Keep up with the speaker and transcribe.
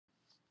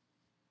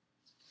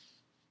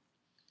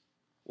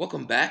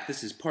Welcome back.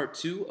 This is part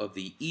 2 of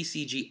the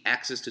ECG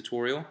Axis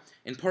tutorial.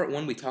 In part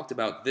 1 we talked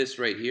about this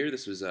right here.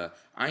 This was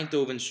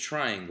Einthoven's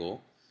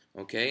triangle.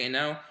 Okay, and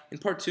now in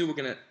part 2 we're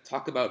going to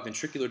talk about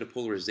ventricular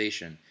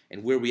depolarization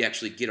and where we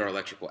actually get our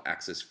electrical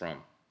axis from.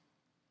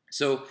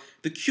 So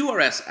the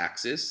QRS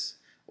axis,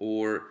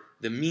 or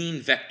the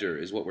mean vector,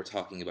 is what we're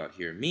talking about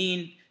here.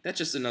 Mean, that's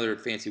just another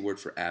fancy word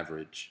for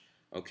average.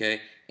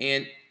 Okay,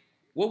 and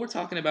what we're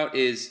talking about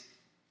is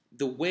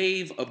the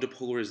wave of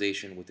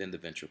depolarization within the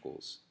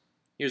ventricles.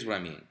 Here's what I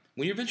mean.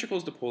 When your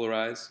ventricles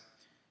depolarize,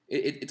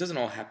 it doesn't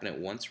all happen at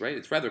once, right?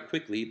 It's rather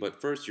quickly, but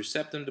first your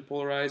septum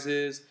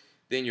depolarizes,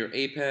 then your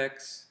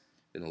apex,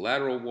 then the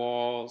lateral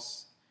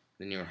walls,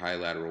 then your high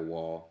lateral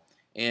wall.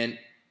 And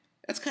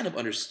that's kind of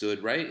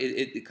understood, right?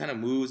 It kind of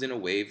moves in a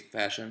wave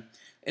fashion.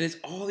 And it's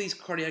all these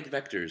cardiac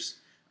vectors,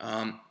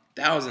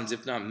 thousands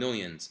if not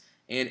millions.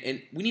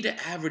 And we need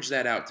to average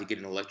that out to get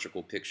an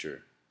electrical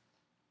picture.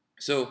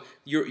 So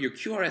your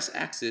QRS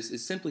axis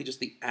is simply just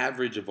the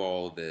average of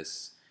all of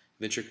this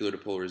ventricular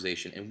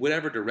depolarization, and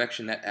whatever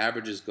direction that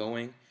average is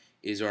going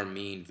is our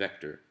mean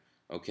vector.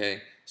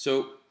 Okay,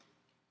 so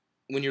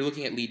when you're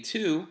looking at lead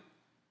 2,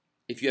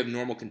 if you have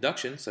normal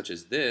conduction such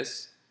as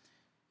this,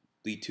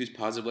 lead 2's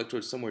positive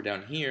electrode somewhere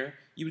down here,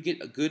 you would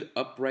get a good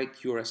upright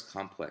QRS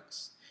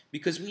complex,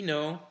 because we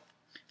know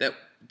that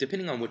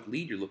depending on what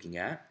lead you're looking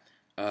at,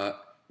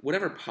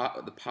 whatever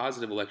the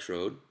positive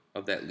electrode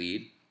of that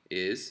lead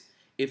is,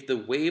 if the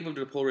wave of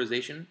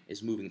depolarization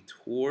is moving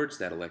towards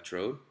that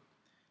electrode,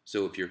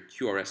 so if your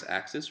QRS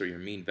axis or your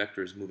mean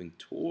vector is moving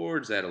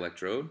towards that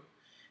electrode,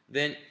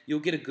 then you'll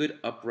get a good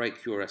upright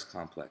QRS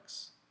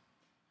complex,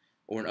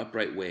 or an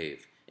upright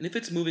wave. And if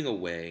it's moving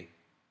away,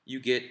 you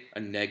get a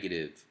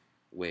negative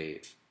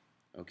wave,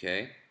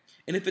 okay?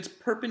 And if it's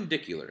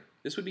perpendicular,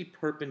 this would be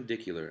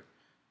perpendicular,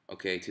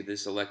 okay, to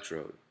this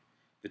electrode.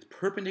 If it's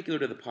perpendicular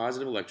to the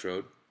positive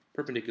electrode,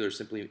 perpendicular is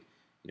simply,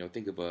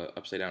 think of a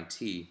upside down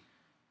T.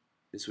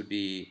 This would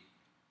be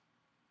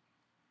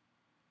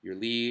your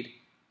lead,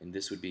 and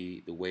this would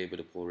be the wave of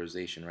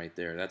depolarization right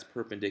there. That's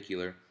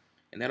perpendicular,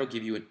 and that'll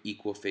give you an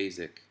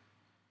equiphasic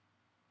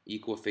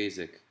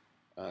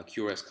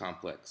QRS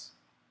complex.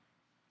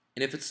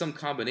 And if it's some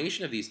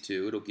combination of these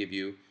two, it'll give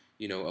you,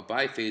 a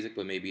biphasic,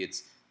 but maybe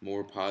it's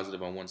more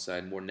positive on one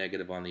side, more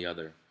negative on the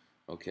other.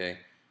 Okay,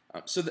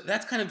 so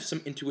that's kind of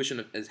some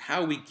intuition as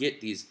how we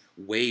get these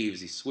waves,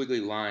 these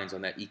squiggly lines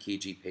on that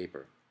EKG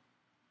paper.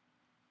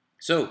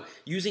 So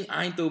using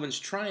Einthoven's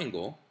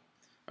triangle,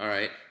 all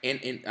right,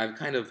 and I've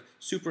kind of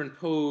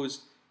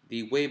superimposed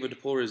the wave of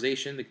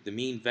depolarization, the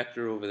mean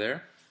vector over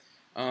there.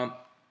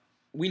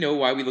 We know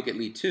why we look at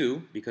lead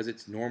 2, because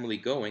it's normally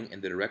going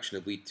in the direction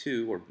of lead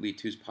 2, or lead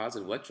 2's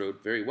positive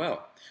electrode, very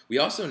well. We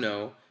also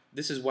know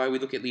this is why we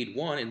look at lead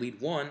 1, and lead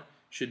 1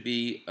 should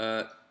be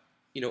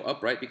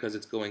upright, because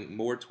it's going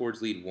more towards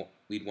lead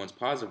 1's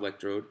positive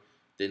electrode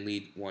than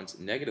lead 1's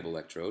negative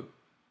electrode.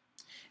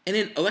 And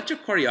in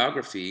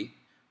electrocardiography,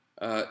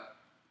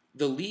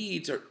 the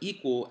leads are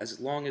equal as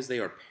long as they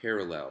are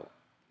parallel.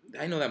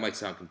 I know that might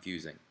sound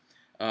confusing.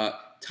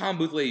 Tom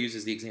Bouthillet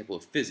uses the example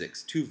of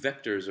physics. Two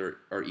vectors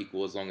are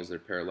equal as long as they're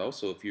parallel.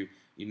 So if you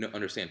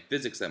understand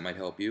physics, that might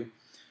help you.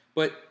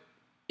 But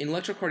in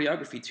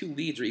electrocardiography, two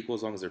leads are equal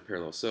as long as they're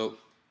parallel. So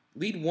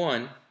lead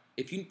 1,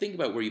 if you think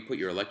about where you put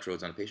your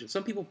electrodes on a patient,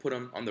 some people put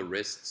them on the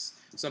wrists.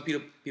 Some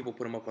people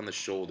put them up on the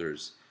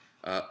shoulders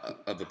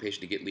of a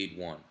patient to get lead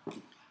 1.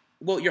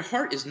 Well, your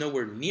heart is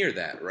nowhere near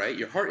that, right?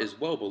 Your heart is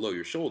well below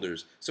your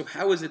shoulders. So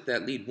how is it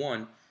that lead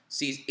 1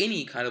 sees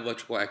any kind of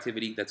electrical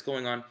activity that's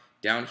going on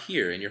down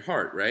here in your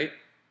heart, right?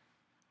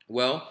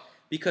 Well,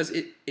 because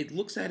it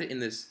looks at it in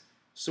this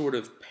sort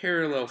of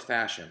parallel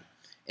fashion,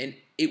 and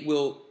it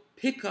will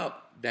pick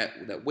up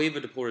that wave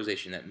of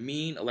depolarization, that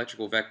mean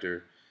electrical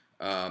vector,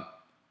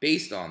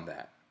 based on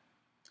that.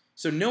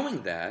 So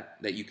knowing that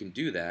you can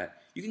do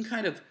that, you can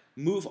kind of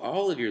move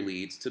all of your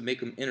leads to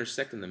make them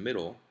intersect in the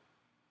middle.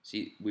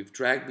 See, we've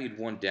dragged lead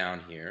 1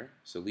 down here.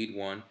 So lead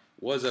 1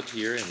 was up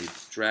here, and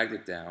we've dragged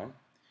it down.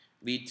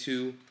 Lead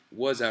 2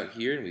 was out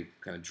here, and we've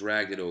kind of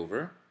dragged it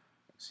over.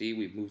 See,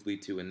 we've moved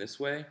lead 2 in this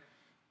way,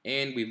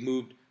 and we've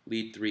moved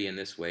lead 3 in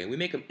this way. And we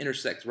make them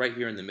intersect right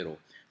here in the middle,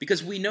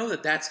 because we know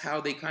that that's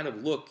how they kind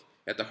of look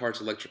at the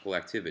heart's electrical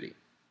activity.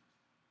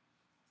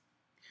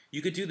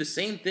 You could do the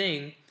same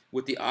thing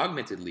with the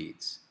augmented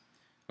leads.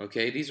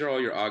 Okay, these are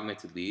all your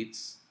augmented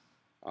leads.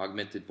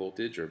 Augmented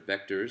voltage, or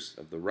vectors,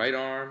 of the right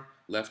arm,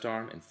 left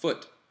arm, and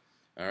foot.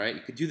 All right,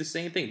 you could do the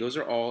same thing. Those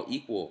are all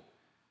equal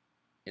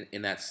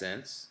in that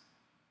sense.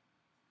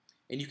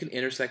 And you can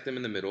intersect them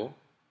in the middle.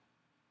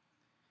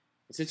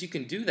 And since you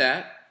can do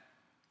that,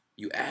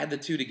 you add the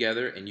two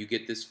together and you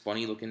get this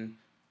funny looking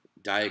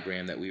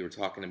diagram that we were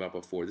talking about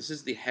before. This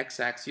is the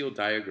Hexaxial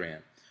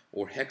Diagram,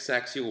 or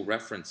Hexaxial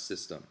Reference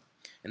System.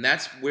 And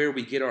that's where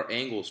we get our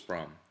angles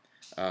from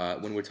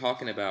when we're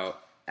talking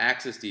about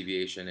axis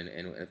deviation.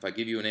 And if I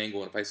give you an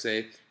angle, and if I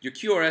say your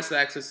QRS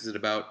axis is at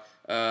about,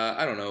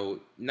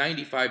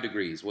 95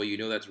 degrees, well, you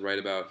know that's right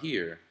about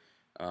here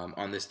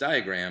on this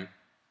diagram.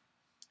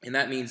 And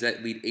that means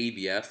that lead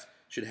AVF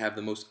should have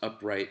the most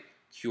upright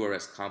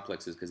QRS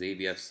complexes because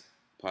AVF's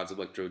positive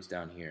electrodes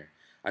down here.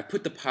 I've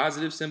put the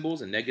positive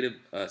symbols and negative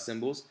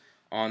symbols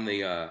on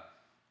the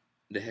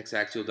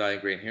hexaxial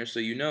diagram here, so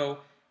you know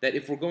that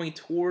if we're going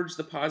towards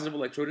the positive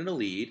electrode in a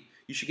lead,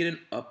 you should get an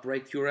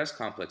upright QRS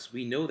complex.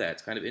 We know that.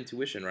 It's kind of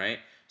intuition, right?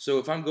 So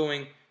if I'm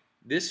going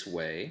this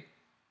way,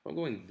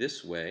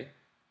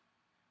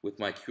 with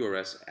my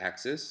QRS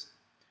axis,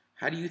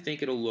 how do you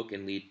think it'll look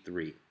in lead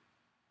 3?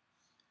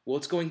 Well,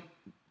 it's going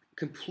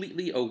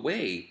completely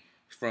away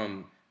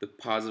from the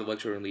positive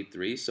electrode in lead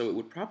 3, so it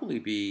would probably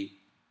be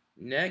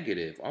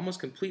negative, almost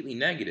completely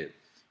negative.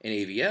 In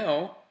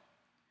AVL,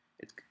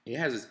 it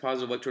has its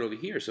positive electrode over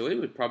here, so it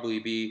would probably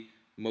be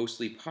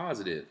mostly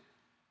positive.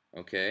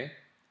 Okay?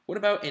 What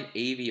about in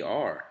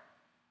AVR?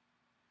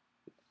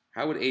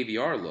 How would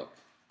AVR look?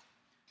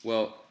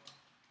 Well,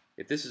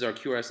 if this is our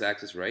QRS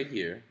axis right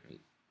here, let me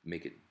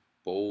make it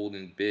bold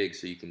and big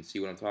so you can see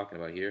what I'm talking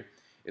about here.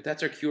 If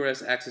that's our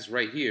QRS axis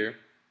right here,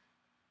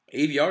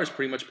 AVR is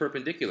pretty much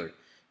perpendicular.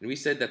 And we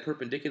said that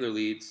perpendicular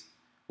leads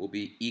will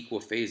be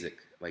equiphasic,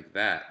 like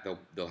that.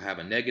 They'll have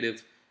a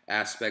negative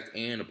aspect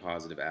and a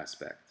positive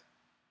aspect.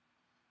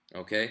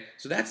 Okay,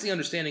 so that's the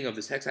understanding of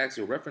this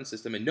hexaxial reference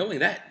system, and knowing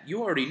that,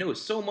 you already know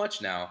so much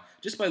now.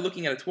 Just by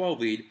looking at a 12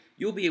 lead,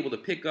 you'll be able to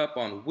pick up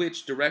on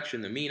which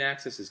direction the mean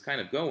axis is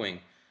kind of going,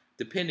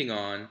 depending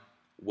on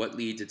what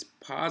leads it's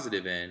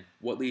positive in,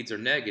 what leads are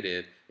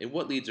negative, and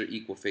what leads are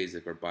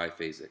equiphasic or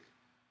biphasic.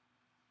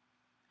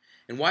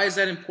 And why is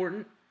that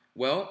important?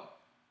 Well,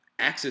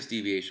 axis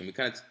deviation. We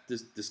kind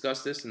of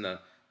discussed this in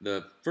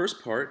the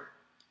first part.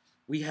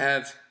 We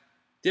have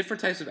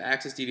different types of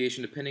axis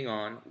deviation depending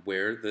on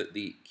where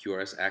the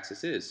QRS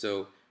axis is.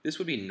 So this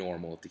would be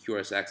normal if the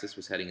QRS axis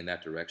was heading in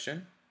that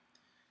direction.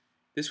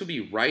 This would be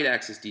right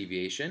axis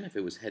deviation if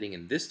it was heading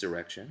in this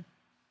direction.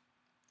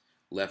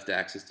 Left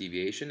axis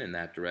deviation in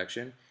that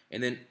direction.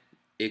 And then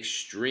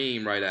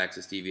extreme right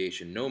axis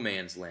deviation, no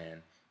man's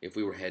land, if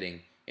we were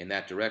heading in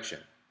that direction.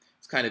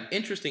 It's kind of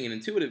interesting and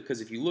intuitive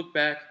because if you look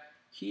back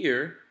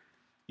here,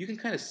 you can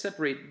kind of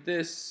separate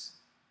this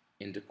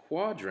into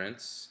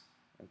quadrants,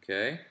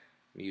 okay?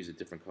 Let me use a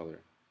different color.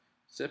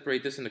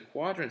 Separate this into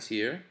quadrants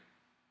here.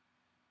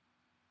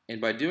 And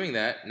by doing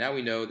that, now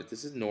we know that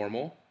this is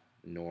normal.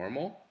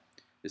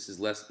 This is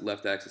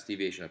left axis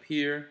deviation up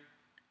here.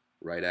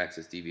 Right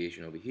axis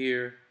deviation over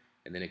here.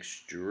 And then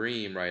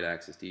extreme right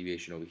axis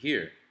deviation over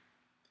here.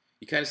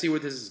 You kind of see where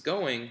this is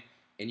going.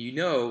 And you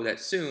know that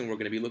soon we're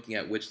going to be looking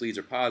at which leads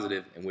are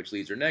positive and which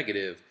leads are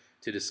negative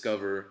to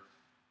discover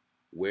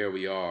where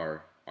we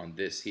are on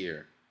this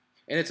here.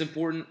 And it's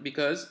important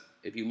because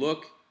if you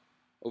look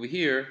over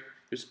here,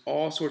 there's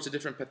all sorts of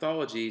different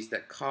pathologies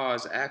that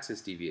cause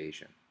axis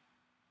deviation.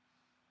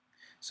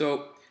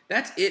 So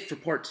that's it for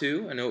part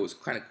 2. I know it was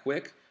kind of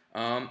quick.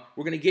 We're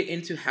going to get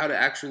into how to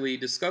actually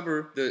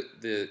discover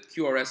the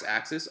QRS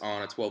axis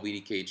on a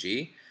 12-lead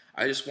EKG.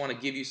 I just want to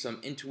give you some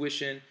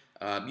intuition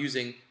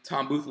using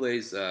Tom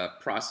Bouthillet's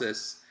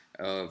process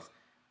of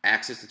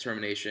axis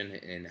determination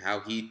and how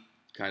he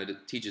kind of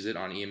teaches it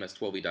on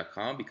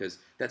EMS12lead.com, because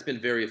that's been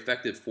very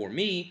effective for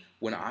me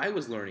when I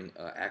was learning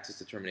axis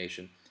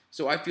determination.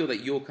 So I feel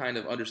that you'll kind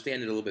of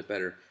understand it a little bit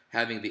better,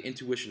 having the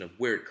intuition of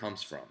where it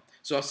comes from.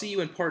 So I'll see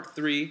you in part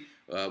 3,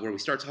 where we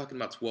start talking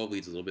about 12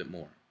 leads a little bit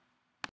more.